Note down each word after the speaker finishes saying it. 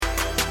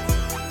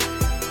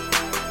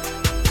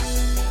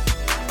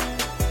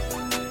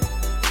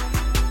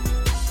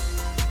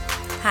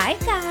Hi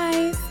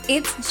guys,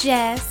 it's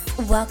Jess.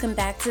 Welcome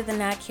back to the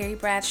Not Carrie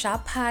Bradshaw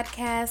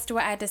podcast,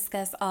 where I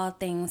discuss all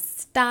things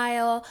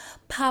style,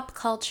 pop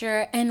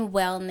culture, and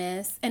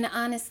wellness, and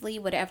honestly,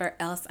 whatever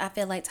else I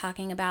feel like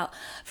talking about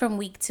from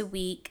week to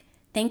week.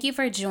 Thank you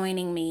for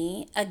joining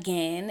me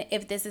again.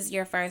 If this is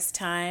your first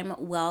time,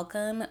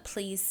 welcome.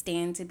 Please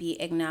stand to be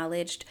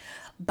acknowledged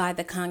by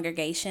the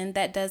congregation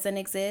that doesn't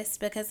exist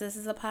because this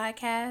is a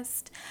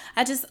podcast.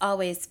 I just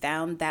always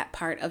found that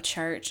part of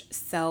church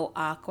so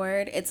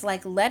awkward. It's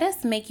like, let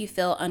us make you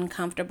feel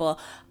uncomfortable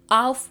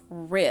off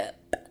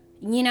rip,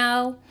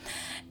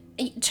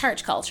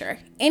 church culture.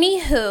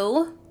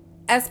 Anywho,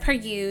 as per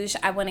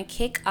usual, I want to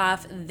kick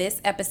off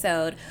this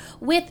episode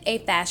with a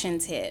fashion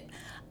tip.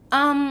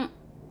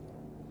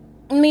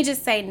 Let me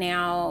just say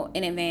now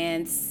in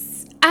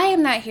advance, I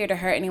am not here to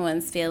hurt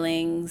anyone's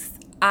feelings.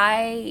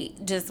 I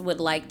just would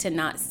like to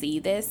not see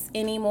this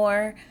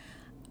anymore.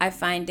 I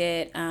find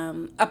it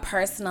a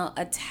personal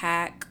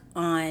attack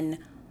on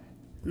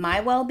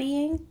my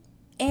well-being,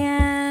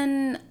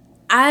 and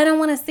I don't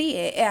want to see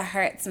it. It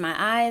hurts my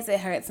eyes. It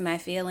hurts my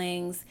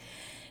feelings.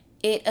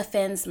 It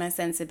offends my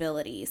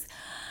sensibilities.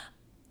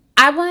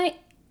 I want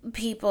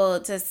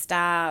people to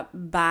stop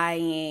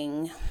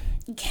buying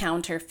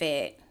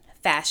counterfeit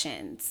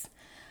fashions.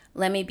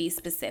 Let me be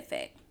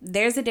specific.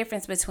 There's a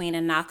difference between a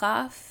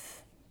knockoff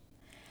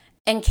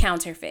and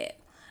counterfeit.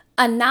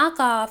 A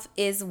knockoff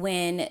is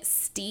when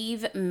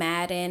Steve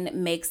Madden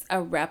makes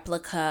a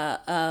replica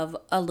of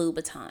a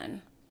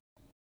Louboutin.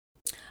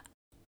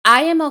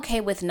 I am okay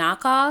with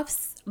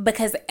knockoffs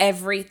because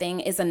everything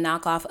is a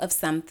knockoff of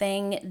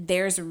something.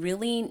 There's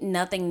really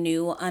nothing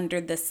new under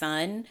the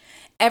sun.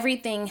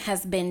 Everything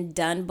has been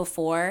done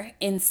before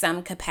in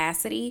some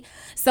capacity.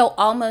 So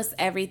almost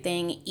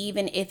everything,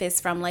 even if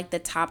it's from like the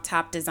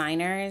top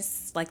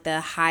designers, like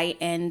the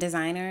high-end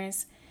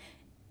designers,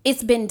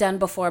 it's been done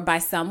before by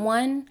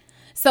someone.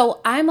 So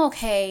I'm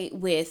okay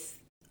with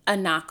a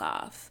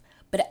knockoff,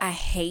 but I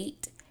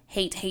hate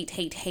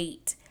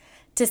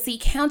to see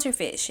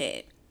counterfeit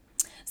shit.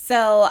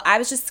 So I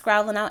was just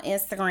scrolling on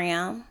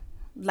Instagram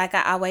like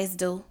I always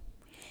do.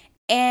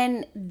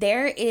 And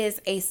there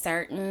is a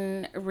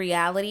certain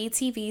reality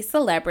TV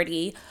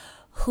celebrity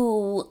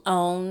who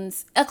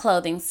owns a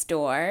clothing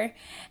store,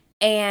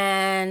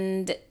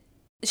 and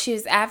she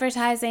was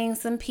advertising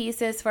some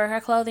pieces for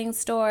her clothing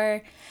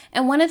store.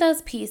 And one of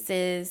those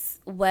pieces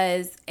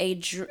was a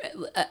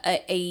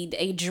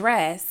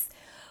dress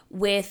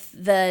with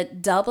the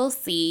double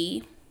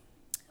C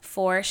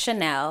for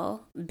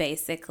Chanel,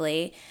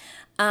 basically,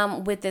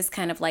 with this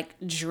kind of like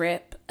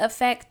drip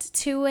effect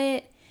to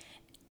it.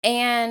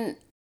 And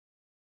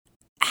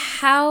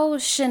how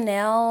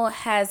Chanel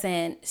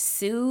hasn't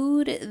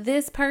sued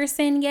this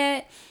person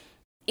yet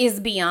is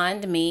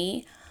beyond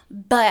me.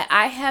 But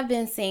I have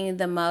been seeing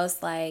the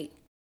most like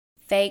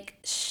fake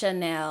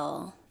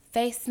Chanel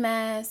face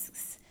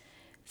masks,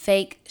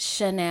 fake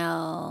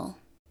Chanel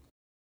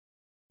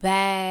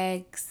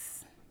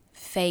bags,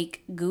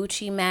 fake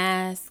Gucci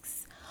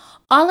masks,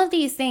 all of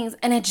these things.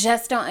 And I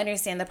just don't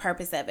understand the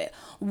purpose of it.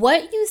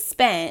 What you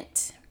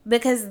spent,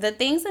 because the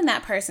things in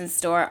that person's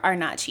store are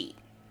not cheap.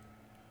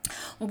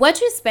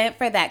 What you spent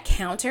for that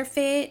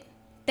counterfeit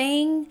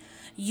thing,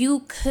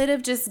 you could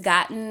have just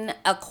gotten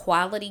a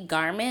quality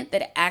garment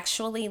that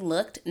actually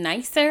looked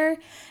nicer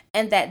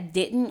and that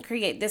didn't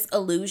create this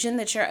illusion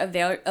that you're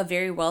a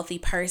very wealthy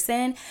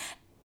person.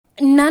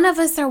 None of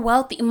us are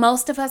wealthy.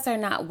 Most of us are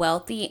not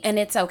wealthy, and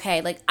it's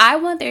okay. Like, I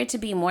want there to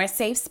be more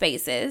safe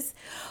spaces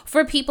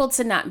for people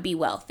to not be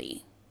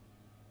wealthy.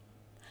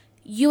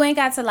 You ain't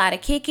got to lie to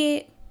kick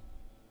it.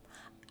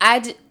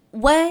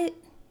 What?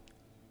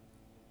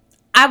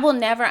 I will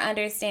never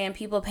understand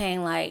people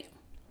paying like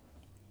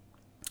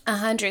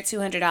 $100,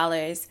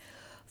 $200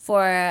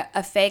 for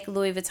a fake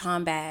Louis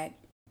Vuitton bag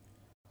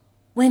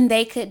when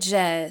they could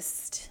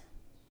just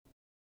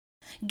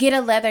get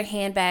a leather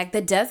handbag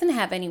that doesn't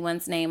have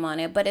anyone's name on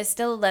it, but it's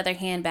still a leather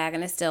handbag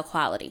and it's still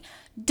quality.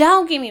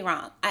 Don't get me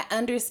wrong. I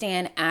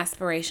understand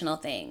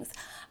aspirational things.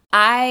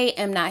 I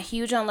am not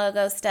huge on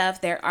logo stuff.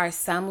 There are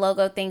some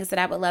logo things that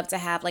I would love to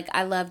have. Like,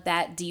 I love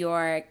that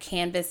Dior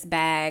canvas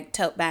bag,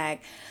 tote bag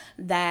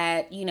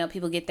that,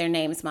 people get their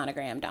names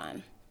monogrammed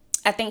on.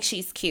 I think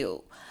she's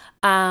cute.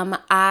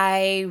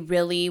 I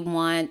really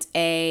want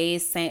a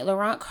Saint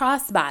Laurent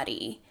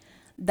crossbody.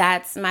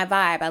 That's my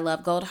vibe. I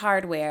love gold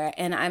hardware,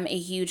 and I'm a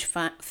huge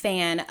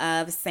fan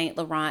of Saint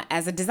Laurent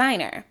as a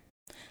designer.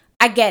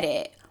 I get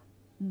it,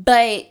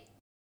 but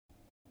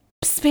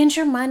spend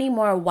your money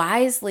more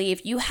wisely.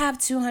 If you have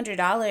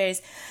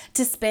 $200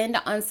 to spend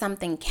on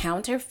something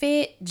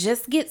counterfeit,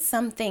 just get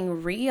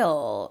something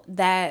real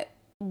that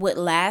would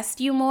last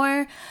you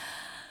more.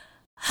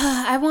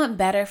 I want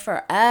better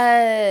for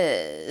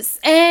us.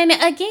 And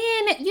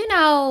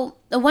again,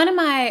 one of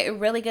my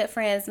really good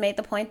friends made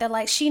the point that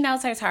like she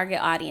knows her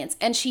target audience,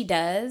 and she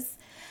does.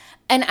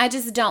 And I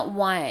just don't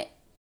want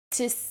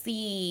to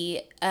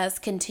see us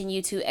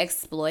continue to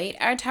exploit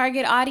our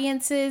target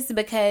audiences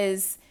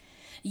because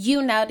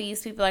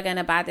these people are going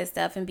to buy this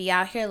stuff and be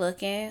out here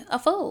looking a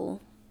fool.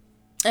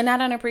 And I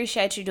don't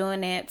appreciate you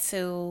doing that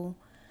to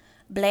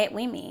black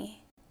women.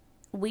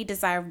 We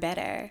deserve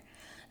better.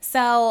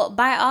 So,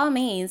 by all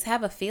means,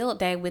 have a field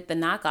day with the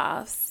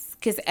knockoffs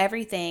because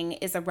everything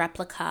is a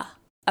replica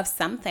of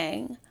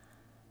something.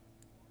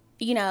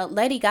 You know,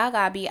 Lady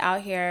Gaga be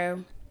out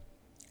here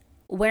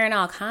wearing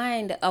all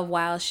kind of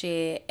wild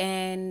shit.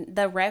 And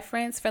the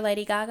reference for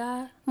Lady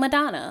Gaga,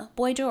 Madonna,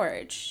 Boy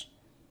George,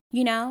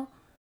 you know,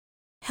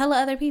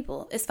 hella other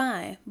people. It's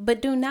fine.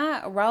 But do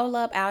not roll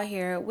up out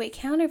here with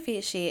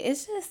counterfeit shit.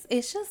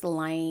 It's just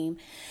lame.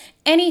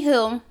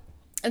 Anywho,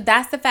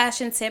 that's the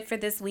fashion tip for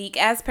this week.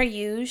 As per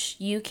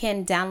usual, you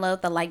can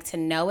download the Like to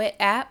Know It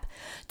app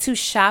to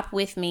shop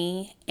with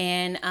me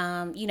and,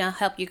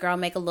 help your girl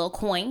make a little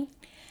coin.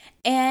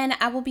 And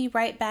I will be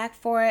right back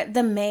for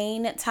the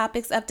main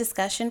topics of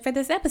discussion for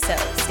this episode.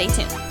 Stay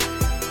tuned.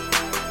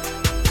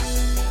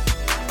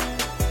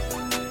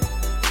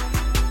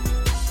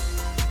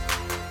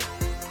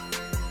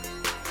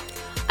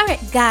 All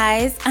right,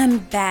 guys, I'm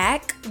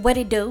back. What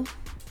it do?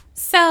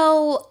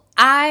 So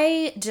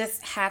I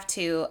just have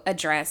to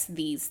address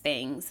these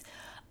things.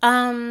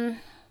 I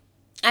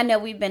know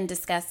we've been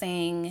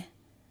discussing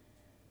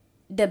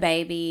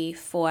DaBaby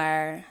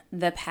for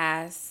the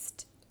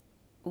past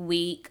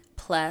week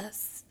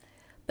plus,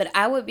 but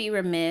I would be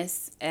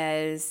remiss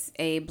as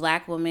a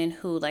black woman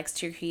who likes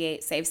to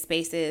create safe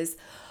spaces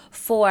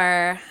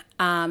for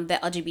the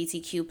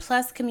LGBTQ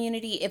plus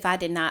community if I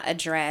did not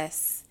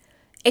address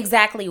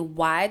exactly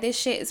why this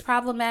shit is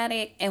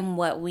problematic and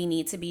what we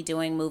need to be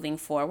doing moving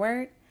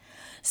forward.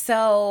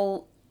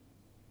 So,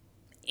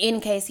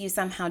 in case you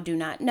somehow do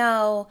not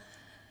know,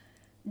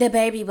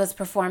 DaBaby was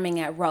performing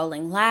at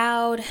Rolling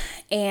Loud,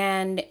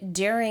 and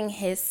during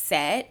his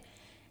set,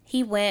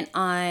 he went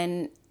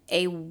on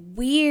a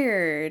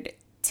weird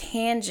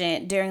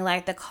tangent during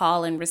like the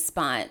call and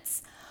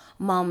response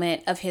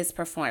moment of his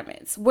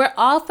performance. We're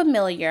all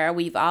familiar.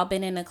 We've all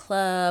been in a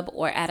club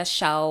or at a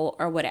show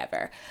or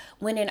whatever.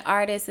 When an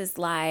artist is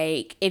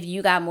like, if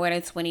you got more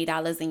than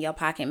 $20 in your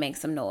pocket, make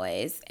some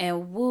noise.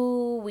 And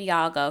woo, we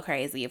all go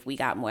crazy if we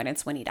got more than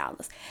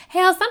 $20.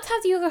 Hell,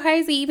 sometimes you go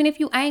crazy even if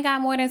you ain't got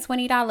more than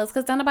 $20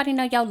 because don't nobody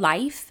know your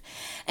life.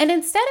 And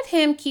instead of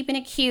him keeping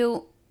it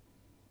cute,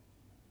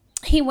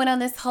 he went on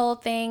this whole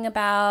thing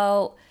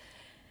about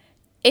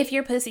if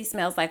your pussy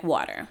smells like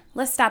water.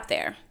 Let's stop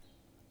there.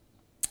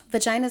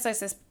 Vaginas are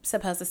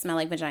supposed to smell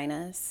like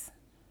vaginas.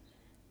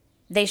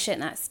 They should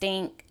not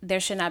stink.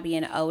 There should not be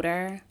an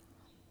odor.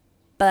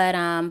 But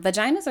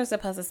vaginas are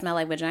supposed to smell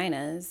like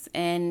vaginas.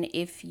 And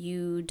if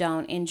you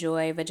don't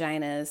enjoy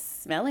vaginas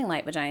smelling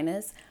like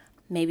vaginas,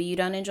 maybe you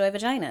don't enjoy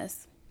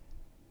vaginas.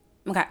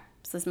 Okay,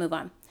 so let's move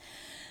on.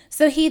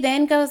 So he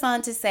then goes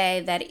on to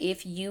say that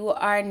if you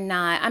are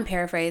not, I'm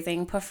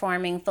paraphrasing,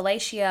 performing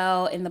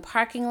fellatio in the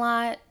parking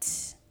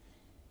lot,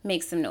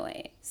 make some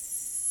noise.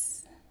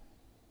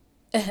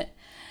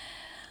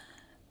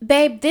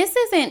 Babe, this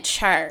isn't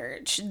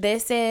church.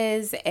 This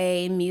is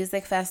a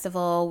music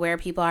festival where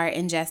people are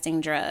ingesting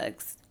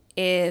drugs.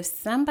 If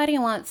somebody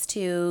wants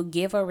to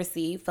give or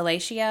receive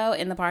fellatio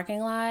in the parking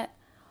lot,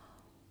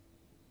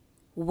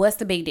 what's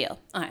the big deal?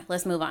 All right,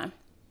 let's move on.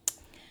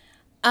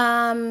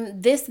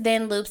 This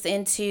then loops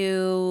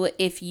into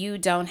if you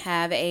don't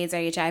have AIDS or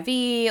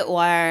HIV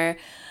or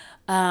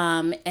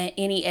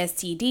any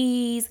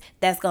STDs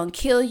that's going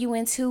to kill you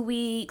in 2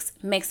 weeks,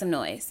 make some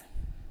noise.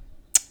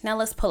 Now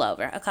let's pull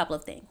over a couple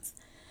of things.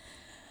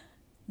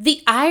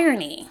 The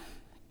irony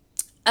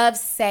of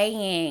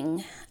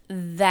saying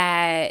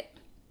that,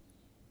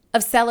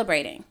 of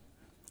celebrating,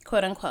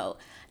 quote unquote,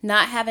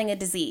 not having a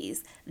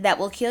disease that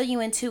will kill you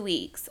in 2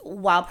 weeks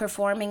while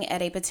performing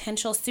at a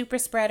potential super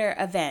spreader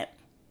event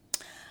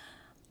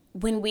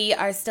when we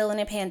are still in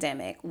a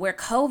pandemic where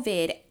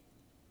COVID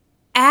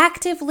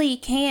actively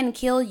can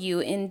kill you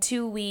in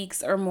 2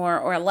 weeks or more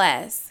or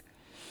less,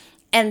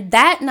 and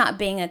that not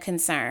being a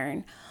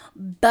concern,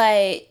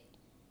 but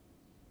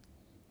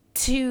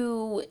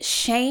to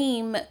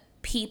shame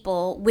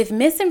people with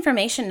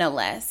misinformation, no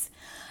less,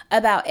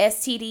 about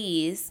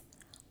STDs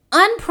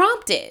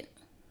unprompted.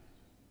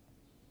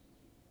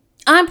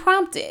 And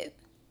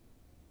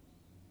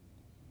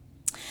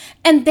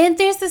then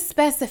there's the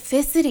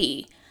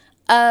specificity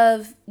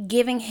of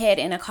giving head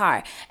in a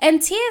car.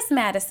 And T.S.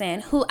 Madison,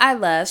 who I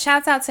love,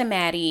 shouts out to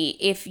Maddie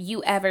if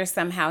you ever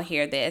somehow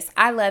hear this.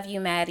 I love you,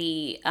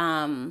 Maddie.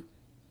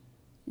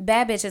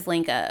 Bad bitches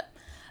link up.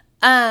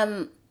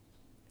 To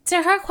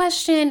her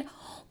question,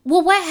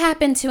 well, what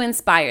happened to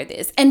inspire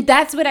this? And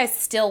that's what I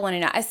still want to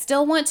know. I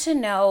still want to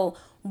know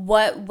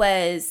what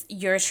was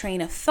your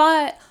train of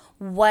thought,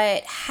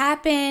 what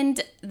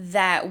happened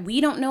that we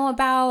don't know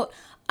about,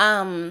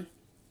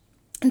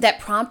 that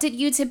prompted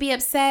you to be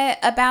upset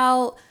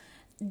about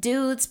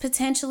dudes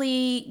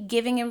potentially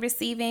giving and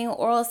receiving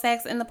oral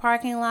sex in the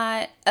parking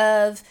lot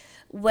of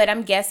what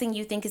I'm guessing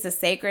you think is a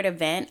sacred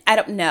event. I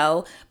don't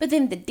know. But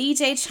then the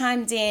DJ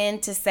chimed in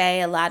to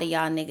say a lot of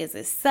y'all niggas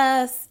is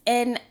sus.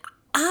 And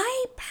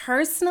I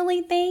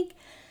personally think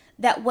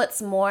that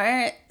what's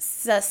more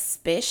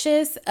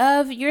suspicious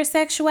of your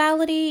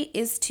sexuality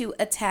is to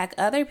attack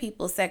other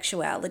people's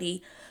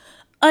sexuality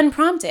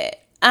unprompted.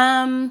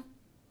 So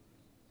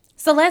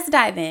let's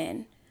dive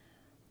in.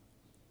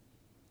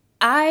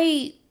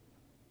 I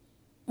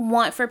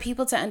want for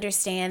people to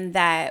understand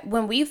that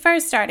when we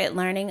first started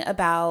learning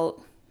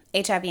about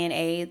HIV and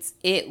AIDS,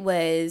 it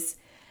was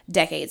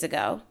decades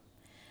ago.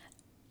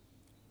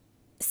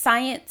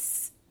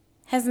 Science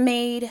has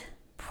made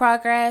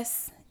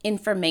progress,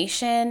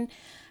 information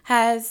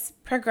has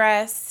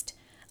progressed.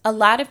 A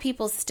lot of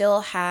people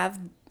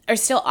are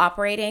still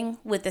operating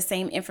with the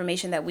same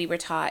information that we were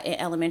taught in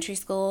elementary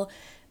school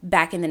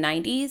back in the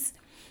 90s.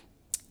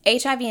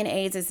 HIV and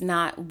AIDS is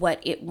not what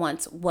it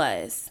once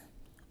was.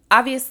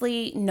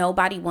 Obviously,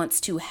 nobody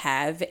wants to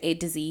have a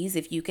disease.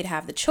 If you could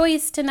have the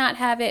choice to not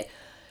have it,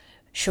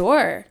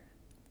 sure,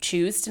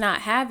 choose to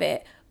not have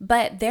it.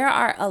 But there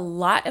are a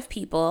lot of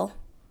people,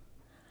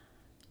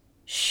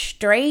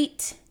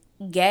 straight,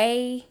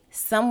 gay,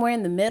 somewhere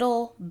in the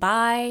middle,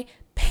 bi,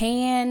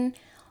 pan,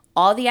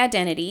 all the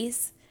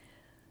identities,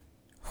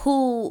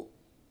 who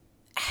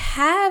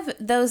have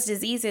those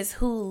diseases,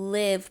 who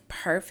live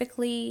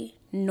perfectly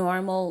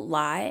normal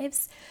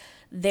lives.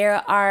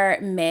 There are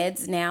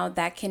meds now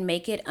that can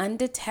make it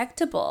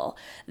undetectable.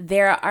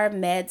 There are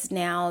meds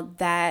now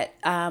that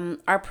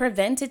are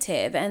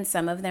preventative, and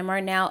some of them are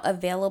now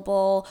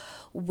available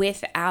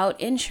without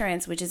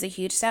insurance, which is a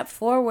huge step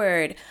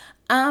forward.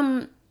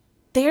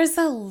 There's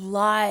a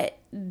lot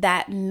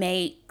that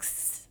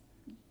makes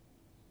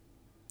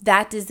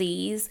that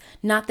disease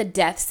not the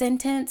death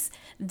sentence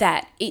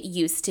that it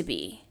used to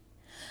be.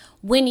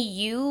 When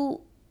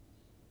you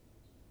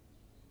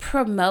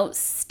promote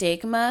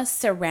stigma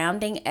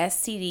surrounding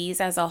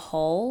STDs as a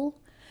whole,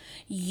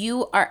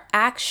 you are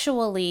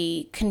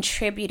actually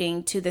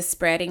contributing to the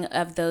spreading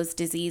of those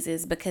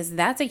diseases, because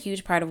that's a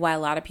huge part of why a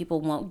lot of people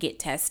won't get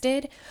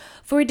tested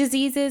for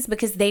diseases,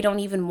 because they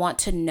don't even want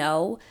to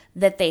know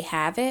that they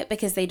have it,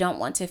 because they don't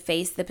want to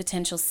face the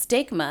potential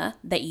stigma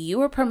that you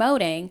are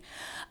promoting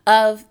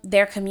of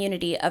their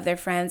community, of their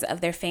friends, of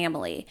their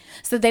family.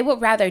 So they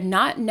would rather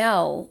not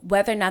know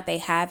whether or not they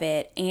have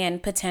it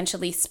and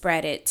potentially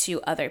spread it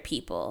to other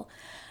people.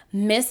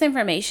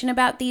 Misinformation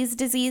about these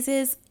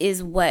diseases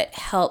is what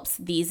helps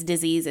these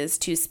diseases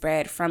to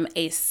spread from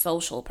a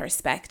social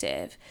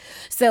perspective.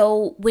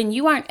 So when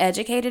you aren't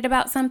educated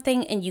about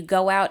something and you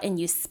go out and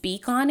you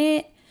speak on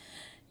it,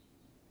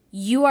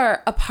 you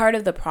are a part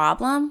of the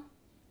problem.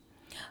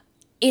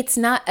 It's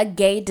not a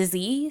gay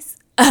disease.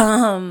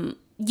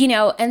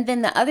 And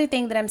then the other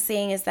thing that I'm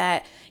seeing is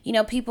that,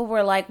 people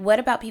were like, what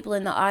about people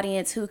in the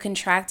audience who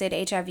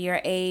contracted HIV or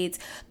AIDS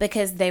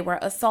because they were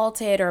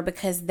assaulted, or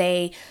because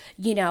they,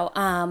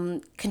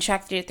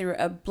 contracted it through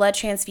a blood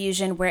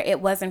transfusion where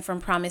it wasn't from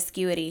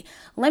promiscuity?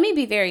 Let me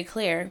be very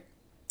clear.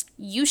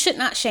 You should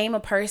not shame a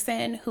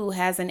person who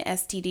has an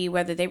STD,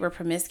 whether they were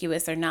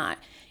promiscuous or not.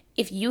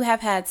 If you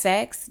have had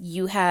sex,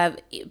 you have,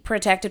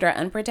 protected or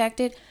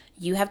unprotected,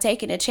 you have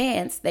taken a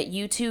chance that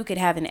you too could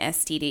have an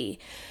STD.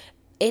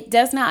 It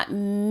does not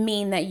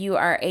mean that you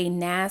are a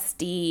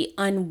nasty,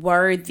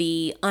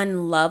 unworthy,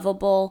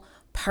 unlovable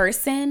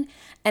person.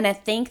 And I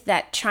think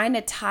that trying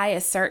to tie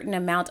a certain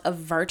amount of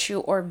virtue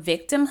or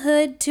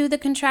victimhood to the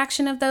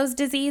contraction of those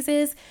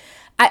diseases,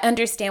 I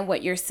understand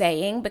what you're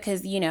saying,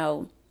 because,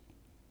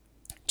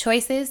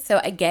 choices,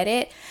 so I get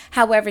it.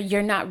 However,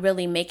 you're not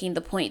really making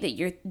the point that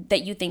you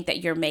think that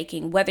you're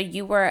making. Whether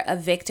you were a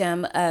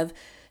victim of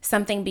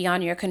something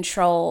beyond your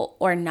control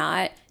or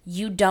not,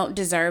 you don't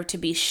deserve to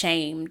be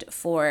shamed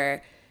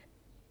for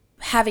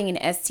having an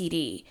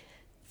STD.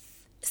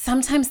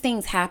 Sometimes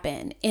things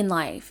happen in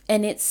life,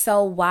 and it's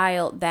so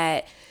wild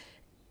that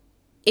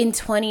in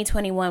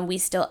 2021 we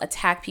still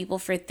attack people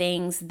for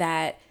things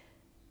that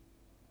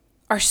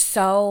are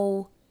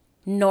so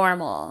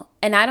normal.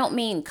 And I don't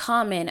mean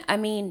common, I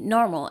mean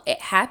normal.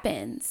 It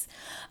happens.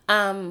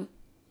 That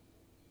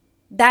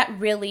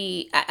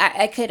really,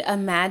 I could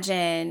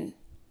imagine,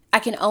 I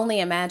can only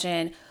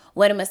imagine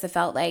what it must have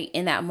felt like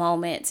in that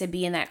moment, to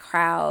be in that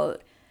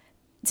crowd,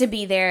 to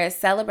be there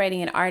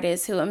celebrating an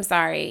artist who, I'm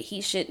sorry,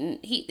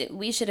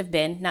 we should have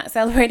been not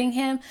celebrating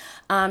him,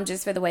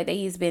 just for the way that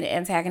he's been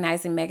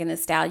antagonizing Megan Thee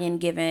Stallion,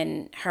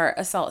 given her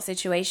assault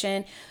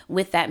situation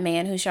with that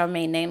man who shall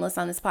remain nameless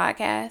on this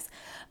podcast.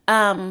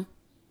 But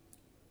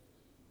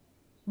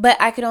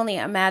I could only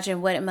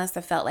imagine what it must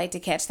have felt like to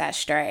catch that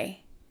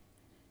stray.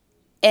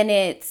 And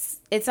it's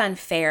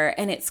unfair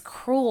and it's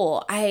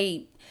cruel.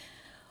 I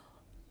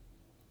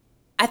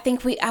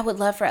think I would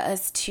love for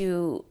us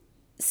to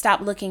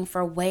stop looking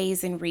for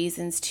ways and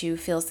reasons to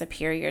feel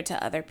superior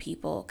to other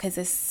people, because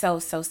it's so,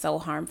 so, so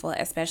harmful,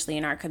 especially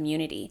in our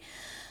community.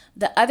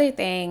 The other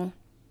thing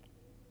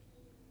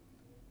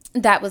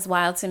that was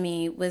wild to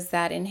me was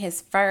that in his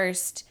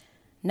first,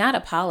 not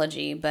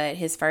apology, but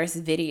his first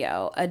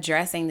video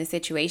addressing the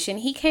situation,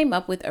 he came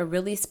up with a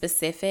really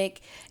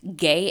specific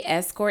gay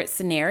escort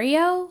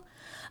scenario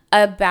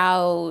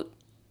about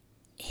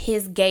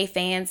his gay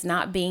fans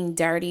not being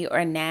dirty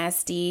or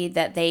nasty,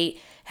 that they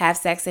have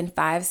sex in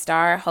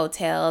 5-star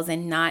hotels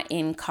and not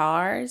in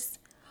cars.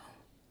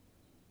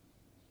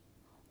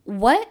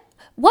 What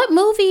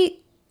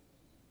movie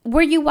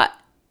were you what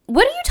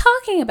are you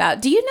talking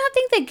about? Do you not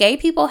think that gay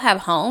people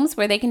have homes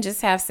where they can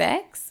just have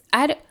sex?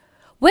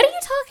 What are you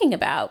talking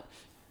about?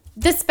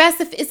 It's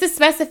the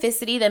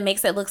specificity that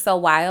makes it look so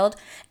wild.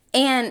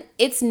 And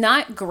it's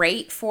not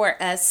great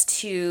for us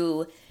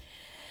to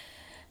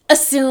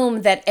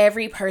assume that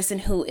every person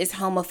who is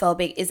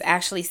homophobic is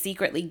actually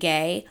secretly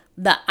gay.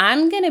 But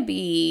I'm going to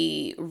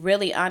be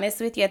really honest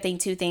with you. I think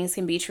two things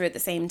can be true at the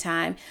same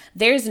time.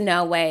 There's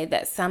no way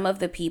that some of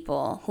the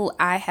people who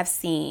I have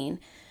seen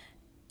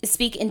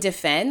speak in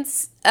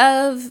defense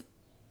of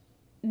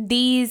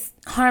these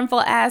harmful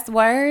ass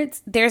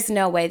words. There's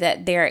no way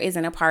that there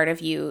isn't a part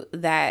of you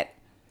that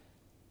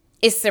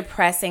is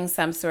suppressing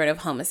some sort of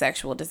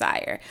homosexual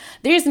desire.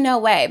 There's no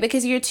way,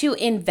 because you're too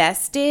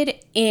invested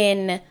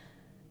in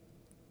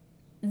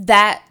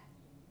that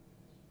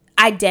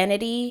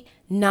identity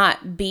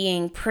not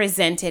being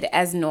presented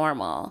as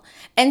normal.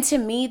 And to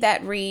me,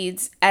 that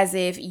reads as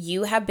if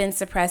you have been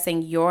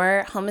suppressing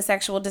your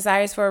homosexual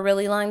desires for a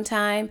really long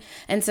time.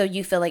 And so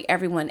you feel like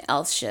everyone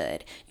else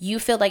should. You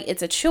feel like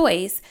it's a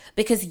choice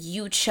because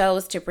you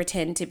chose to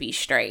pretend to be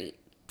straight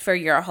for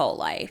your whole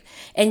life.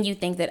 And you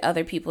think that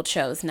other people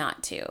chose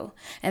not to.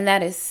 And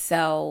that is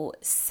so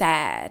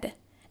sad.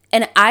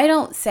 And I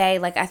don't say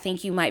like I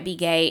think you might be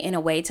gay in a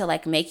way to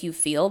like make you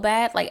feel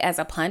bad, like as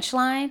a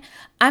punchline.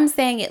 I'm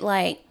saying it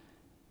like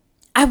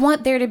I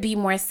want there to be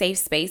more safe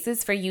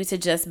spaces for you to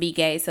just be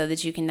gay so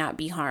that you cannot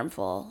be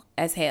harmful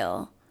as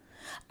hell.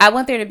 I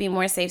want there to be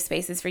more safe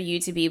spaces for you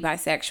to be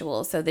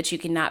bisexual so that you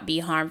cannot be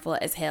harmful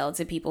as hell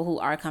to people who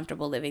are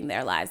comfortable living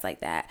their lives like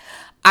that.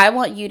 I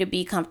want you to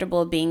be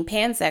comfortable being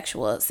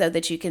pansexual so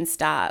that you can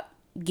stop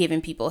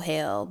giving people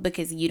hell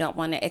because you don't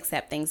want to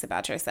accept things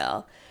about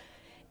yourself.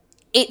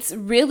 It's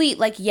really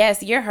like,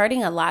 yes, you're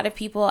hurting a lot of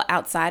people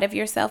outside of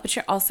yourself, but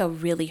you're also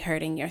really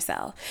hurting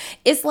yourself.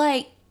 It's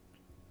like,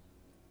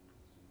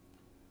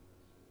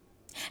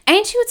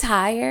 ain't you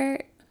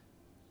tired?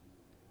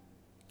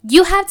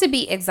 You have to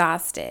be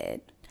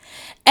exhausted.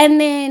 And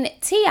then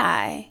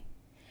T.I.,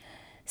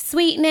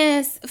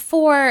 sweetness,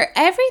 for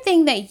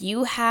everything that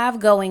you have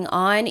going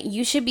on,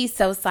 you should be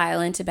so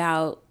silent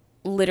about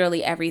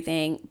literally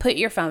everything. Put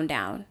your phone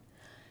down.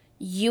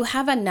 You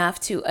have enough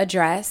to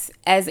address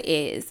as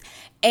is.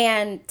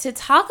 And to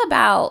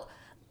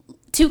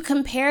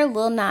compare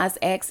Lil Nas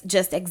X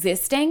just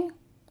existing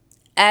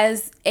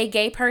as a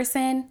gay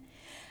person,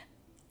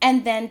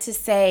 and then to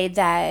say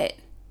that,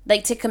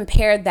 like, to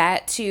compare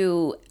that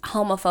to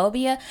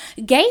homophobia,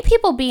 gay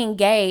people being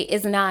gay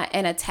is not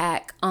an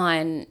attack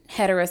on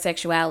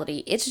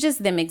heterosexuality. It's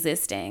just them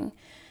existing.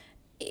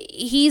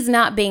 He's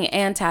not being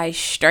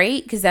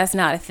anti-straight because that's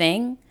not a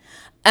thing.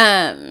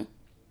 That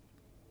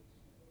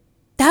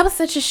was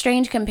such a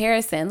strange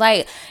comparison.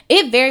 Like,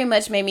 it very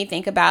much made me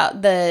think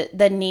about the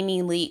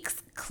Nene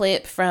Leakes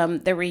clip from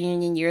the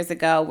reunion years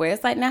ago where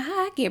it's like, now how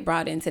I get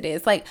brought into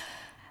this? Like,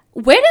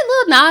 where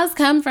did Lil Nas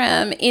come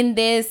from in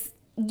this,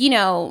 you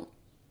know?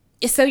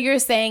 So you're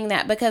saying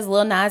that because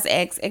Lil Nas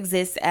X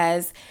exists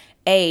as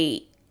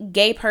a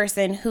gay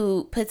person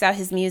who puts out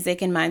his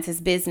music and minds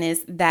his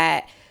business,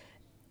 that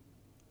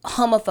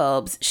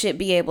homophobes should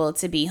be able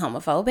to be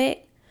homophobic?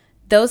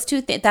 Those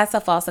two things, that's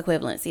a false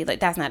equivalency. Like,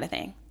 that's not a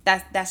thing.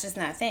 That's just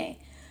not a thing.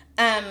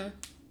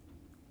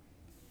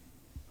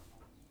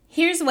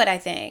 Here's what I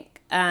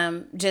think,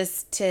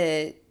 just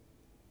to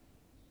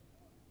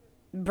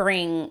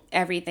bring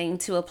everything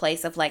to a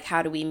place of like,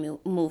 how do we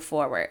move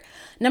forward?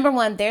 Number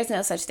one, there's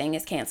no such thing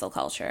as cancel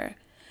culture.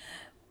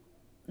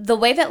 The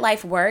way that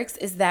life works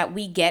is that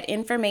we get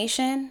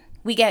information,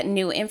 we get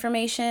new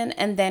information,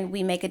 and then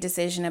we make a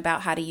decision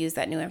about how to use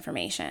that new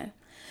information.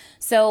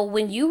 So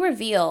when you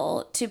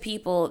reveal to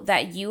people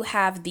that you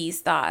have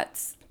these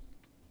thoughts,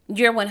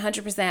 you're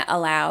 100%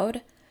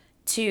 allowed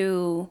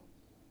to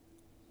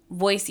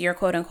voice your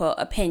quote unquote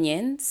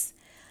opinions.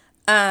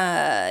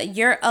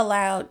 You're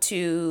allowed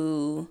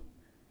to,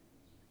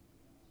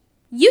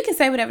 you can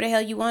say whatever the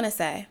hell you want to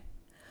say.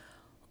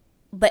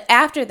 But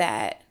after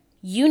that,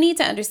 you need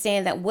to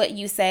understand that what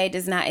you say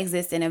does not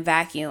exist in a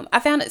vacuum. I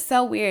found it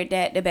so weird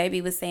that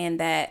DaBaby was saying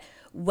that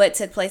what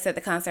took place at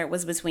the concert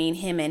was between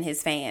him and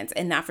his fans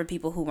and not for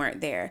people who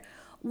weren't there.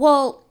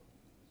 Well,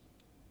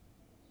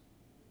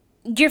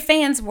 your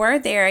fans were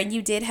there, and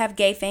you did have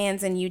gay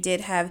fans, and you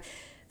did have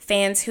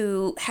fans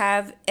who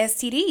have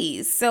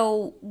STDs.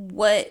 So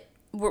what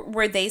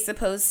were they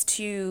supposed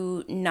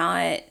to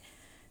not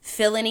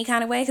feel any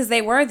kind of way? Because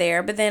they were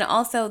there. But then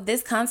also,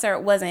 this concert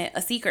wasn't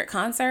a secret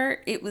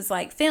concert. It was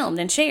like filmed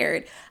and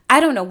shared.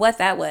 I don't know what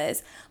that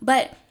was.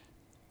 But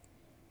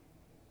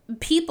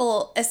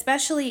people,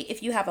 especially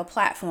if you have a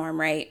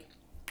platform, right?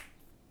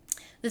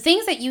 The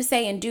things that you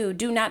say and do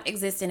not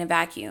exist in a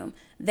vacuum.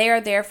 They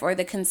are there for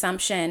the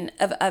consumption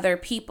of other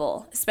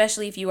people,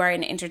 especially if you are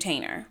an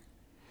entertainer.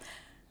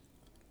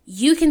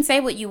 You can say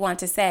what you want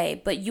to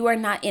say, but you are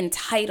not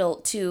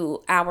entitled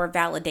to our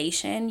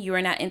validation. You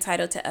are not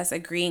entitled to us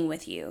agreeing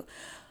with you.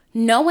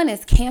 No one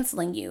is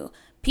canceling you.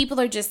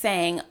 People are just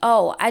saying,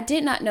 oh, I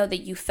did not know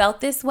that you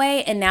felt this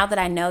way. And now that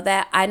I know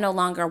that, I no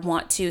longer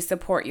want to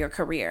support your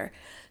career.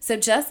 So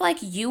just like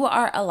you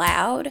are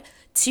allowed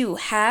to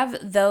have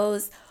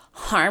those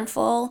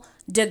harmful,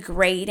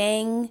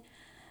 degrading,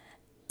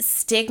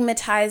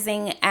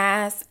 stigmatizing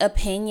ass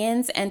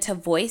opinions and to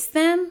voice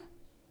them,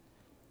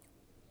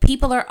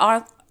 people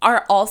are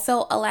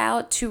also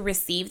allowed to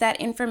receive that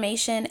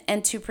information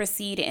and to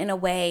proceed in a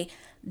way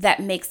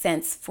that makes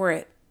sense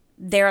for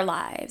their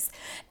lives.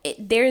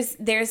 There's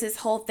this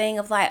whole thing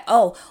of like,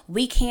 oh,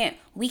 we can't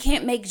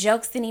make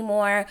jokes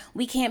anymore.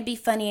 We can't be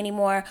funny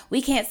anymore.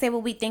 We can't say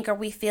what we think or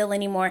we feel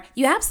anymore.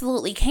 You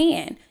absolutely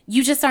can.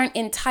 You just aren't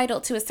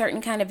entitled to a certain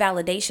kind of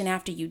validation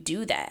after you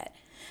do that.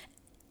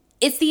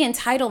 It's the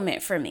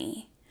entitlement for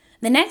me.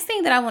 The next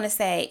thing that I want to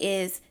say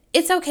is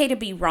it's okay to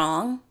be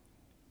wrong.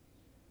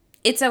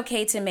 It's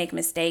okay to make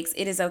mistakes.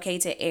 It is okay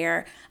to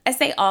err. I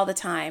say all the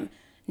time,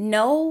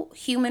 no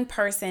human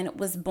person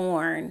was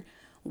born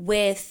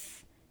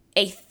with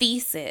a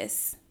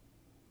thesis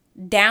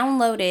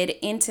downloaded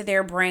into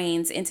their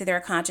brains, into their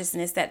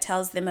consciousness that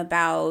tells them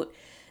about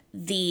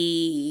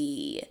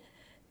the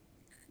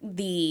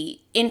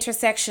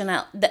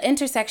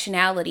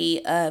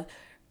intersectionality of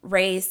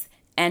race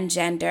and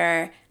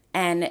gender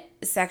and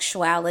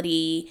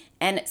sexuality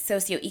and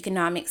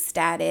socioeconomic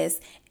status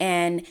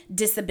and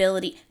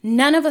disability.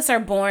 None of us are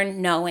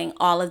born knowing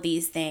all of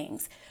these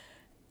things.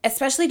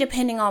 Especially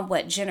depending on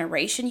what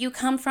generation you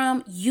come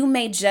from, you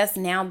may just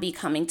now be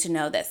coming to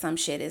know that some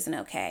shit isn't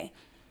okay.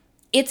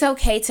 It's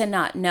okay to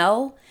not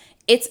know.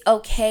 It's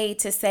okay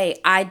to say,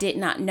 I did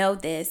not know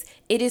this.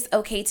 It is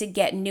okay to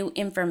get new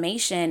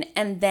information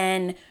and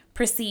then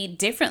proceed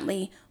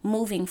differently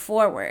moving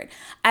forward.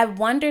 I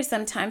wonder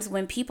sometimes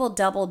when people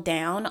double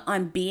down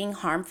on being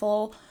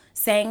harmful,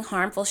 saying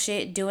harmful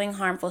shit, doing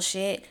harmful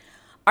shit,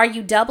 are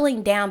you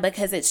doubling down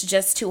because it's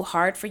just too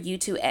hard for you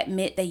to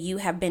admit that you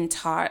have been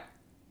taught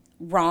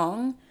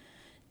wrong,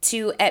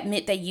 to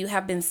admit that you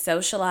have been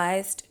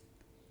socialized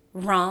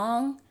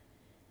wrong?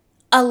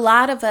 A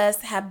lot of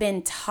us have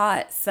been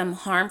taught some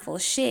harmful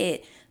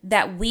shit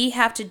that we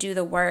have to do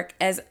the work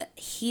as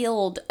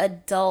healed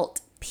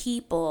adult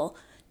people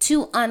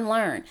to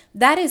unlearn.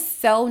 That is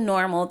so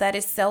normal. That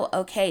is so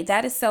okay.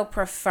 That is so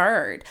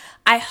preferred.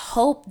 I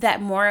hope that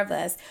more of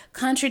us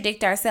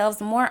contradict ourselves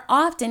more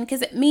often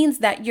because it means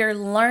that you're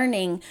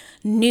learning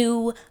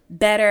new,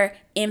 better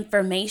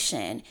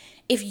information.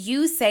 If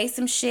you say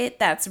some shit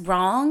that's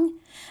wrong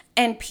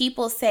and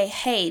people say,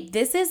 hey,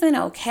 this isn't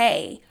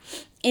okay,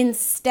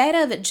 instead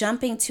of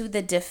jumping to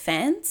the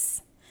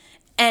defense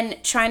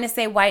and trying to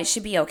say why it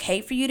should be okay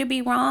for you to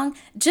be wrong,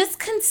 just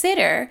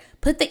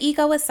put the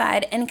ego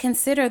aside and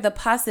consider the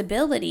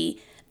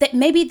possibility that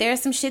maybe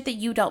there's some shit that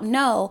you don't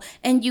know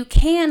and you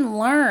can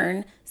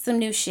learn some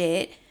new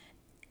shit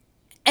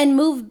and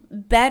move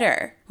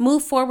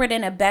forward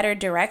in a better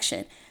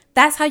direction.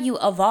 That's how you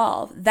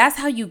evolve. That's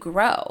how you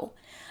grow.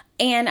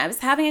 And I was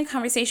having a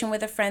conversation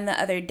with a friend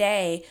the other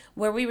day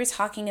where we were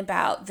talking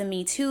about the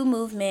Me Too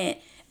movement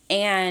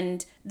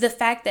and the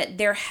fact that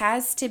there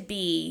has to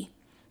be,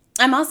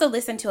 I'm also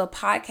listening to a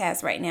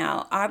podcast right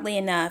now, oddly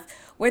enough,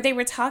 where they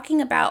were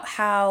talking about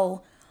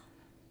how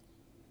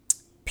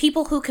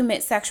people who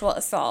commit sexual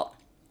assault,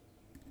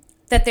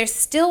 that there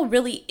still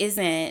really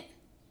isn't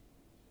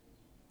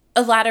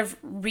a lot of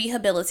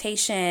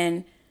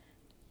rehabilitation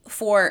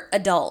for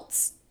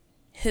adults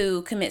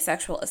who commit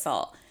sexual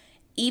assault.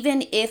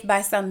 Even if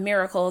by some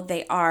miracle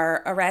they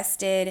are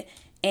arrested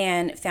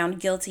and found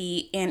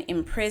guilty and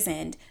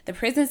imprisoned, the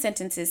prison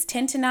sentences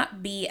tend to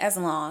not be as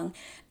long.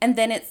 And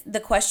then it's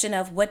the question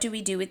of what do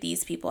we do with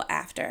these people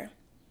after?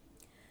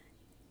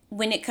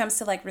 When it comes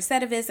to like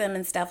recidivism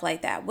and stuff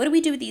like that, what do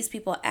we do with these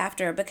people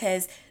after?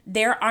 Because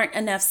there aren't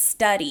enough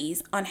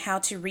studies on how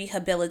to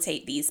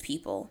rehabilitate these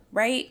people,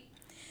 right?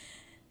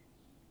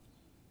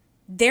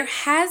 There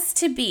has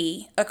to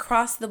be,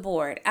 across the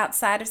board,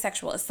 outside of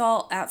sexual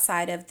assault,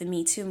 outside of the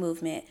Me Too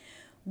movement,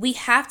 we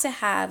have to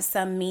have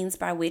some means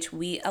by which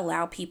we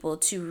allow people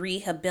to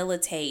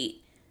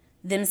rehabilitate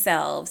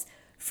themselves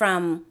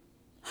from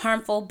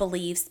harmful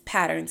beliefs,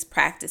 patterns,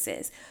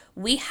 practices.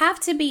 We have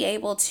to be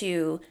able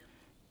to,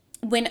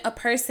 when a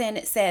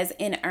person says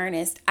in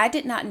earnest, I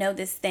did not know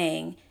this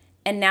thing,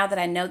 and now that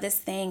I know this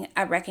thing,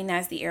 I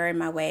recognize the error in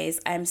my ways.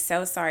 I'm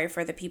so sorry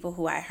for the people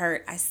who I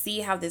hurt. I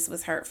see how this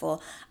was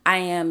hurtful. I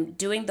am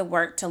doing the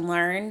work to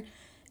learn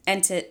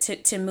and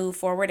to move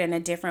forward in a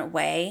different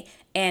way.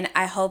 And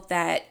I hope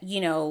that,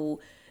 you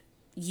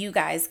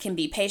guys can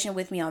be patient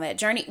with me on that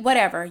journey.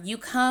 Whatever. You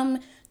come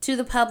to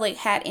the public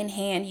hat in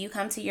hand. You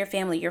come to your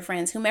family, your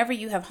friends, whomever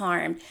you have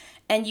harmed,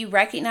 and you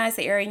recognize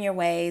the error in your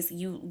ways.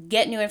 You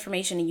get new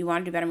information and you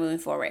want to do better moving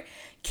forward.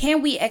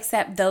 Can we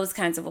accept those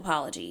kinds of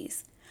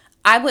apologies?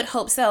 I would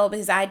hope so,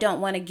 because I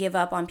don't want to give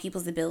up on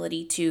people's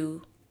ability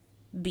to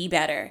be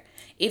better.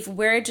 If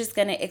we're just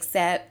going to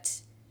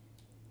accept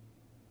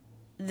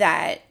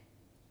that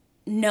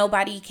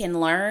nobody can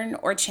learn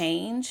or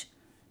change,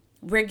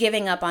 we're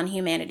giving up on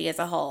humanity as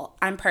a whole.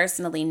 I'm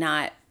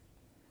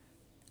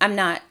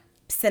not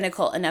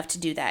cynical enough to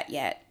do that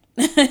yet.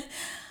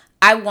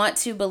 I want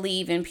to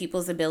believe in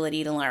people's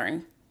ability to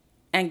learn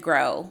and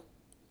grow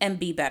and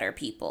be better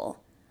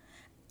people.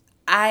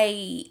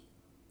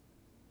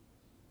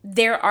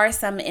 There are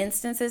some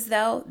instances,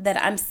 though,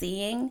 that I'm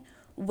seeing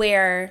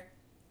where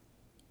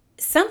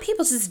some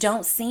people just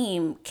don't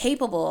seem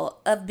capable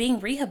of being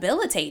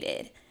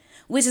rehabilitated,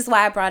 which is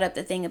why I brought up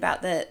the thing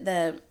about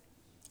the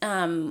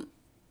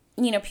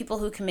people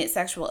who commit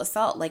sexual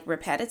assault, like,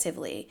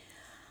 repetitively.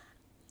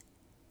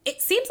 It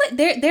seems like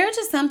there are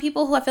just some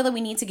people who I feel like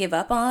we need to give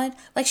up on.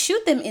 Like,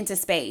 shoot them into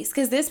space,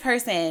 because this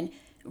person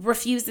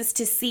refuses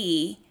to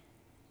see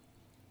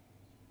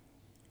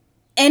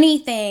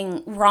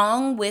anything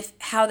wrong with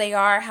how they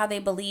are, how they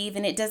believe,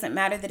 and it doesn't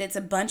matter that it's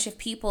a bunch of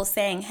people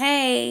saying,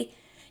 hey,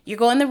 you're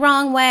going the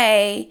wrong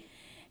way.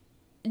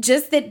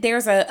 Just that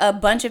there's a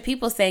bunch of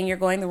people saying you're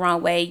going the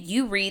wrong way,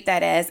 you read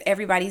that as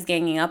everybody's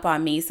ganging up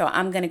on me, so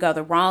I'm going to go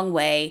the wrong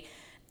way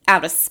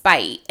out of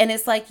spite. And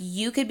it's like,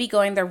 you could be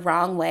going the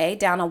wrong way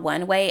down a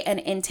one way and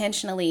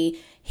intentionally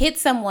hit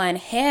someone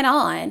head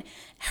on,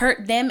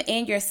 hurt them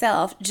and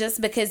yourself,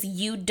 just because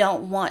you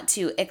don't want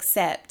to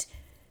accept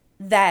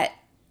that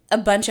a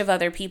bunch of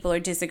other people are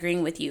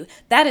disagreeing with you.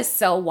 That is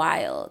so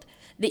wild.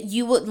 That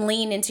you would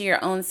lean into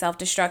your own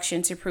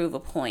self-destruction to prove a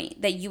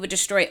point. That you would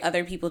destroy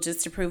other people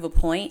just to prove a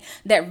point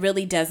that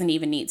really doesn't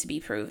even need to be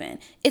proven.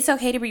 It's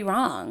okay to be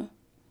wrong,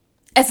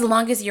 as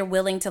long as you're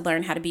willing to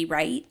learn how to be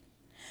right.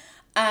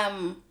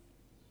 The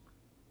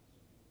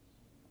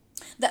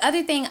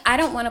other thing, I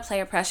don't want to play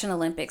oppression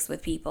Olympics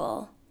with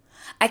people.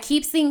 I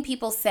keep seeing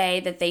people say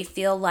that they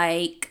feel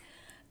like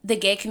the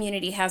gay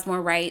community has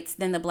more rights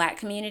than the Black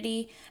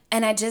community.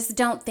 And I just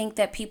don't think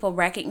that people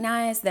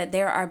recognize that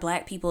there are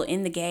Black people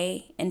in the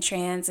gay and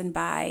trans and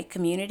bi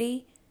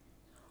community.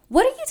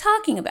 What are you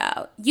talking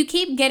about? You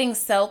keep getting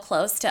so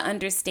close to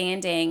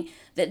understanding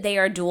that they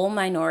are dual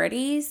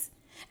minorities,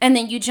 and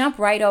then you jump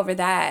right over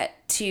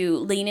that to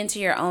lean into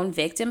your own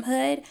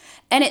victimhood.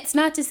 And it's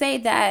not to say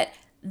that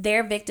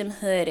their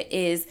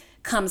victimhood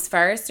comes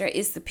first or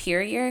is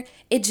superior.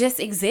 It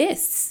just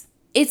exists.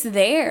 It's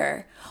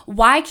there.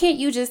 Why can't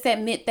you just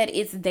admit that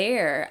it's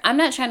there? I'm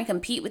not trying to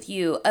compete with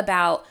you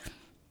about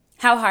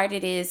how hard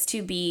it is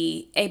to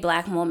be a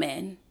Black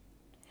woman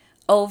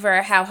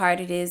over how hard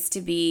it is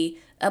to be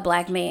a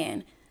Black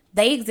man.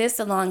 They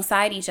exist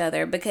alongside each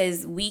other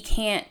because we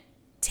can't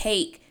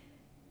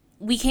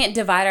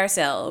divide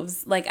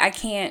ourselves. Like, I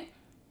can't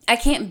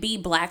be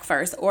Black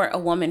first or a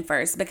woman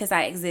first because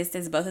I exist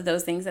as both of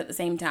those things at the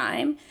same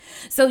time.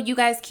 So you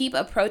guys keep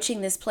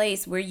approaching this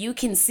place where you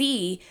can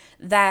see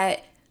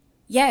that,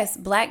 yes,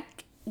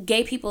 Black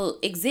gay people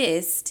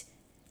exist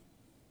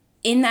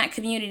in that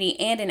community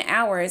and in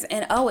ours,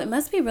 and oh, it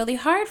must be really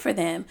hard for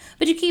them.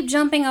 But you keep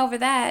jumping over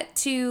that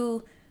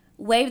to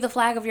wave the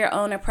flag of your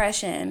own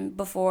oppression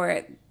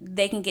before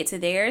they can get to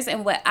theirs.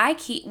 And what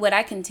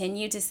I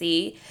continue to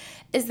see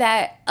is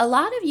that a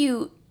lot of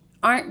you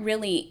aren't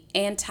really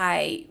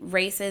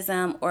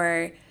anti-racism,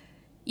 or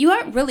you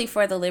aren't really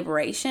for the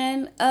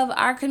liberation of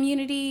our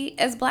community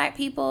as Black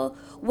people.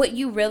 What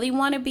you really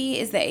want to be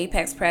is the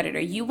apex predator.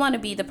 You want to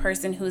be the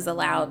person who's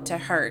allowed to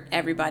hurt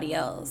everybody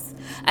else.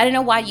 I don't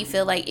know why you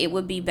feel like it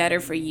would be better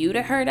for you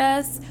to hurt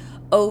us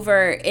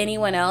over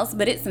anyone else,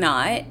 but it's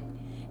not.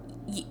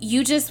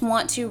 You just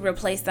want to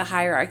replace the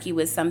hierarchy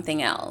with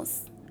something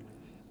else.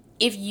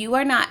 If you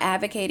are not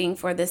advocating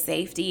for the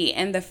safety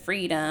and the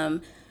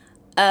freedom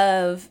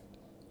of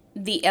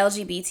the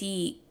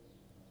LGBT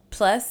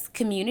plus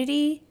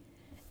community,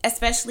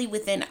 especially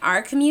within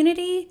our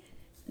community,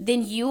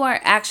 then you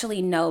are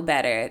actually no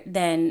better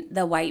than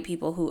the white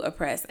people who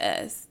oppress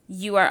us.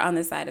 You are on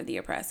the side of the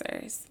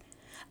oppressors.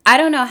 I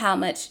don't know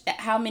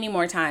how many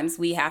more times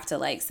we have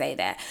to say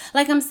that.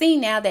 Like, I'm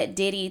seeing now that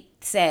Diddy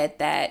said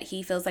that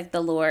he feels like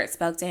the Lord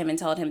spoke to him and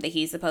told him that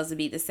he's supposed to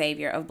be the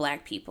savior of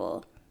Black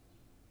people.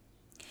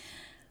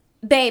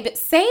 Babe,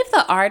 save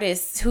the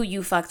artists who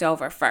you fucked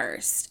over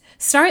first.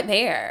 Start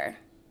there.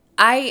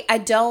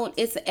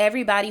 It's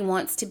everybody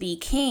wants to be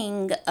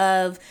king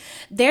of.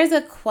 There's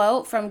a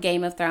quote from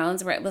Game of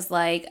Thrones where it was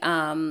like,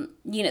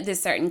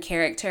 this certain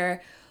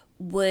character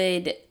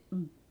would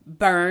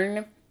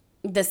burn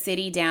the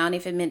city down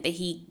if it meant that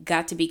he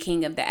got to be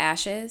king of the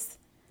ashes.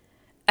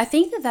 I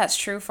think that that's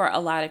true for a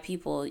lot of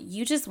people.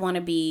 You just want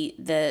to be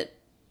the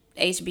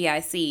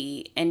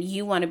HBIC, and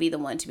you want to be the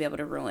one to be able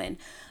to ruin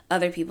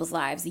other people's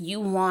lives. You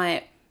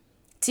want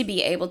to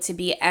be able to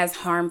be as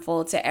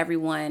harmful to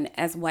everyone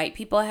as white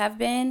people have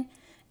been.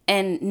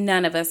 And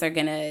none of us are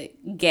going to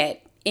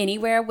get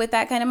anywhere with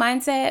that kind of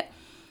mindset.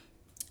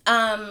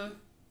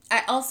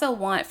 I also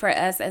want for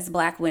us as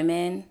Black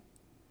women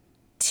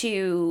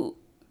to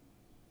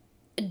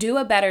do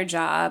a better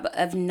job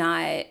of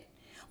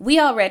we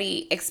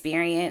already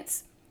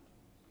experience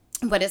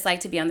what it's like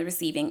to be on the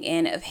receiving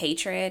end of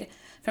hatred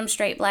from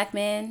straight Black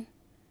men.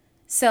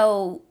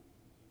 So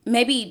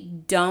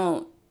maybe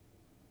don't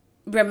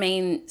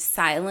remain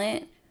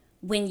silent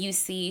when you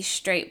see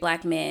straight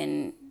Black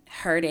men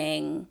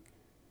hurting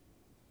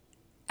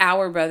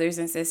our brothers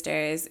and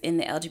sisters in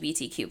the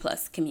LGBTQ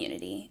plus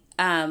community.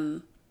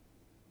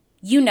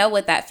 you know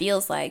what that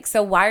feels like.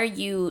 So why are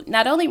you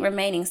not only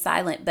remaining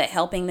silent, but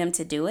helping them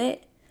to do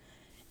it?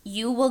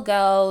 You will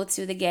go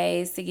to the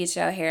gays to get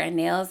your hair and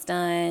nails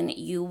done.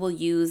 You will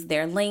use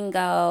their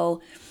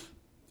lingo.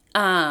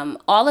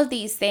 All of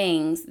these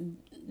things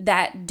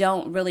that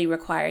don't really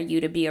require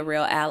you to be a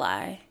real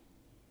ally.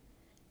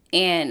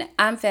 And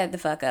I'm fed the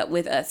fuck up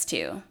with us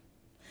too.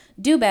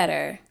 Do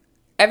better.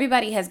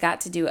 Everybody has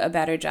got to do a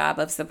better job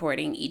of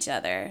supporting each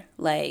other.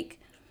 Like,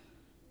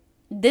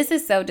 this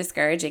is so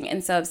discouraging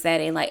and so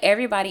upsetting. Like,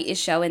 everybody is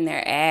showing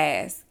their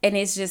ass. And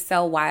it's just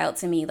so wild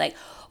to me. Like,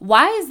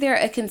 why is there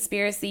a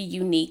conspiracy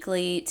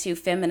uniquely to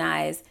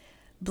feminize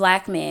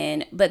Black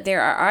men, but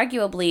there are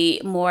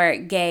arguably more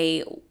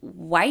gay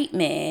white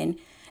men?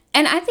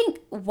 And I think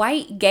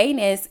white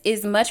gayness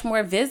is much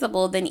more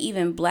visible than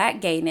even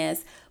Black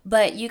gayness.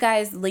 But you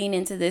guys lean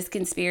into this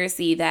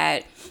conspiracy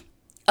that,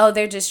 oh,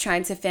 they're just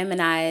trying to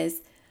feminize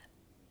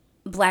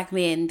Black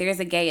men. There's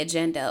a gay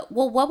agenda.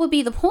 Well, what would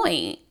be the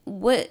point?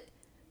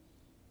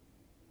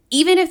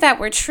 Even if that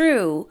were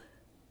true,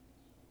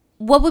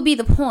 what would be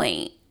the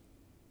point?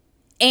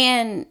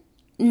 And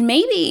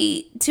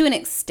maybe to an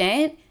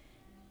extent,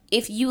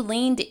 if you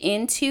leaned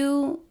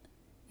into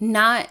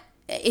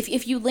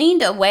if you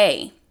leaned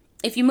away,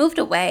 if you moved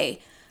away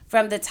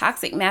from the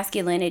toxic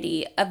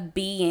masculinity of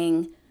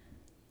being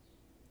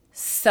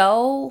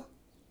so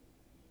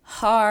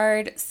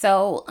hard,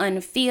 so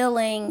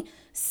unfeeling,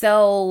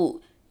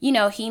 so,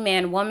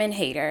 He-Man woman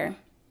hater,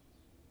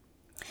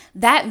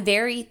 that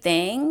very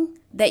thing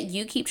that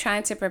you keep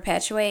trying to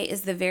perpetuate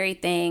is the very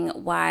thing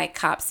why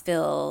cops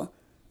feel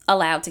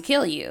allowed to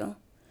kill you.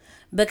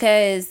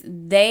 Because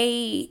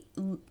they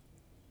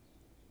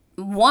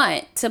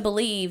want to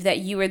believe that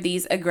you are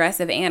these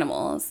aggressive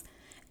animals.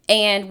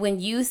 And when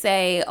you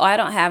say, oh, I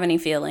don't have any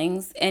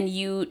feelings, and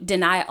you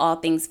deny all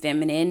things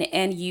feminine,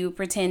 and you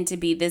pretend to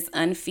be this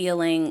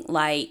unfeeling,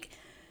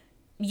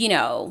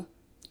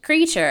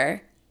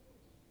 creature,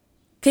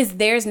 because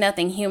there's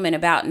nothing human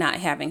about not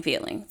having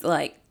feelings.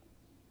 Like,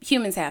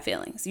 humans have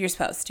feelings. You're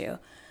supposed to.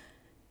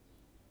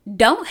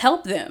 Don't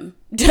help them.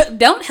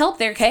 Don't help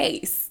their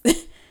case.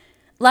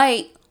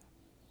 I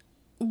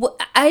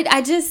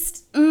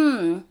just,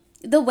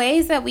 the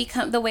ways that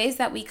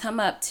we come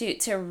up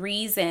to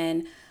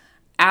reason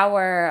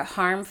our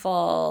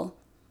harmful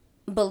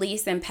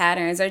beliefs and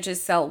patterns are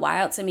just so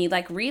wild to me.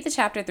 Like, read the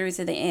chapter through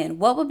to the end.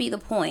 What would be the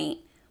point?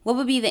 What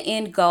would be the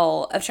end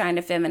goal of trying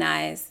to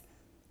feminize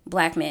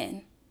Black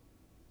men?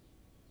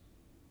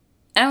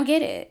 I don't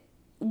get it.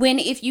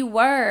 If you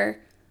were,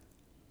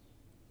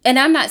 and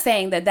I'm not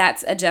saying that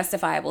that's a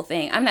justifiable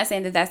thing. I'm not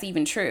saying that that's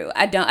even true.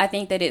 I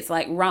think that it's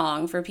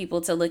wrong for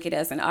people to look at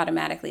us and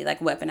automatically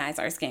weaponize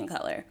our skin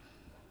color.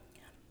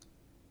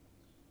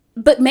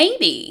 But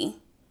maybe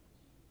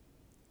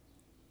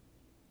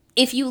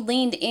if you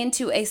leaned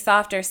into a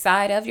softer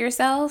side of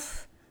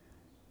yourself,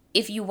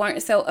 if you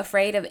weren't so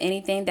afraid of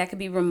anything that could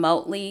be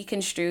remotely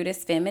construed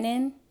as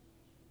feminine,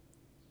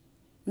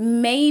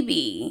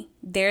 maybe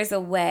there's a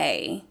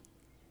way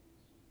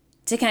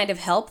to kind of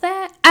help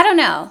that. I don't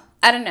know.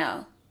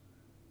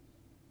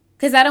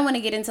 Because I don't want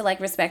to get into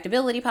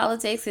respectability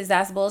politics, because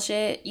that's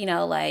bullshit.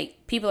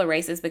 People are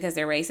racist because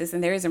they're racist,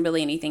 and there isn't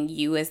really anything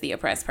you as the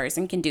oppressed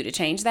person can do to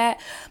change that.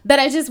 But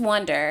I just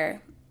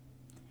wonder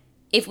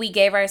if we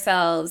gave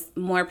ourselves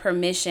more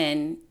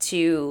permission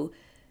to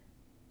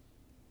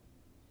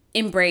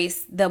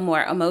embrace the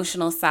more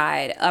emotional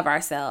side of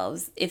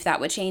ourselves, if that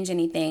would change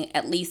anything,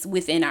 at least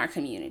within our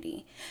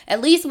community.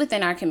 Because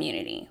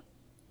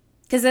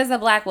as a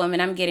Black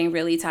woman, I'm getting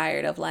really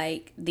tired of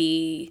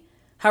the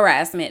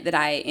harassment that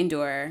I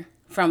endure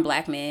from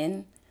Black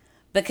men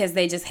because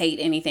they just hate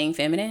anything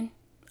feminine.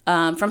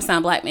 From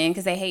some Black men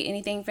because they hate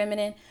anything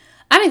feminine.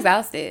 I'm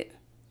exhausted.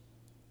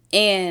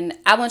 And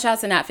I want y'all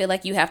to not feel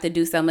like you have to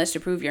do so much to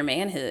prove your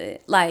manhood.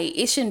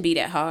 It shouldn't be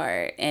that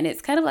hard. And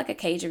it's kind of like a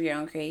cage of your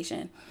own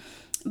creation.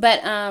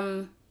 But,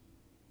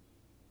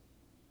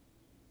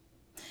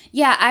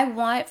 yeah, I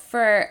want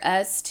for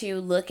us to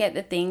look at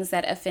the things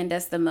that offend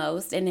us the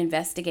most and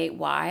investigate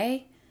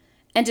why.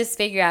 And just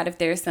figure out if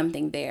there's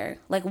something there.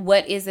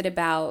 What is it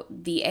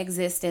about the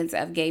existence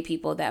of gay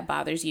people that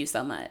bothers you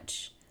so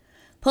much?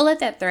 Pull at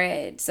that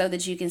thread so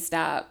that you can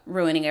stop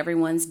ruining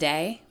everyone's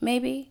day,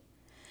 maybe.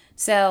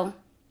 So,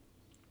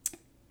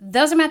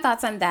 those are my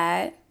thoughts on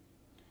that.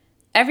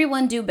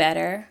 Everyone do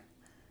better.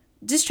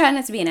 Just try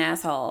not to be an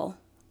asshole.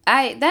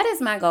 That is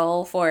my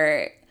goal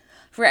for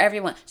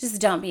everyone. Just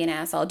don't be an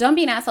asshole. Don't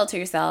be an asshole to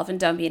yourself, and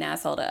don't be an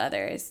asshole to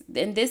others.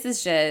 And this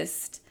is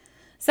just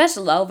such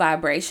low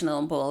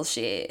vibrational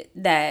bullshit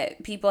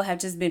that people have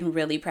just been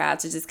really proud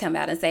to just come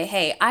out and say,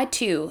 hey, I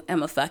too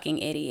am a fucking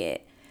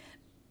idiot.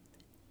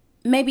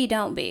 Maybe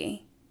don't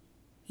be.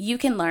 You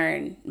can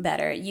learn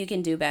better. You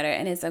can do better.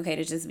 And it's okay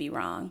to just be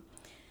wrong,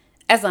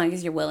 as long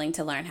as you're willing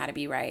to learn how to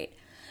be right.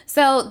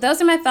 So those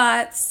are my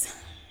thoughts.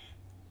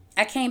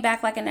 I came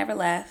back like I never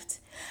left.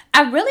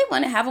 I really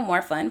want to have a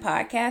more fun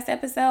podcast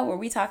episode where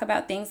we talk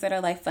about things that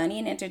are funny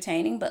and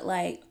entertaining, but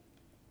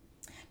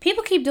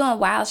People keep doing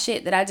wild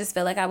shit that I just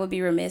feel like I would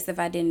be remiss if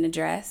I didn't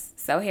address.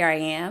 So here I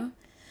am.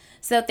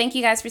 So thank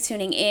you guys for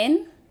tuning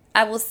in.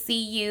 I will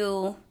see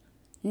you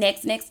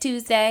next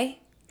Tuesday.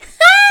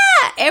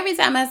 Every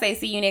time I say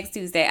see you next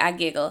Tuesday, I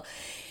giggle.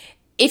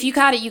 If you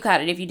caught it, you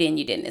caught it. If you didn't,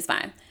 you didn't. It's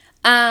fine.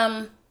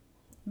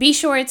 Be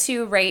sure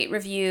to rate,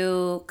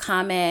 review,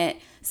 comment,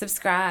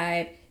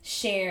 subscribe,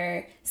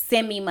 share,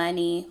 send me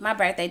money. My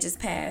birthday just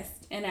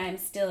passed, and I'm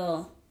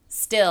still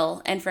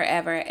and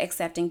forever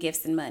accepting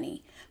gifts and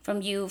money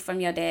from you,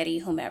 from your daddy,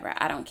 whomever.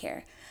 I don't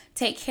care.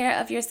 Take care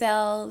of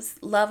yourselves.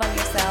 Love on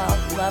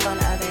yourself. Love on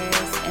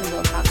others. And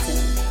we'll talk soon.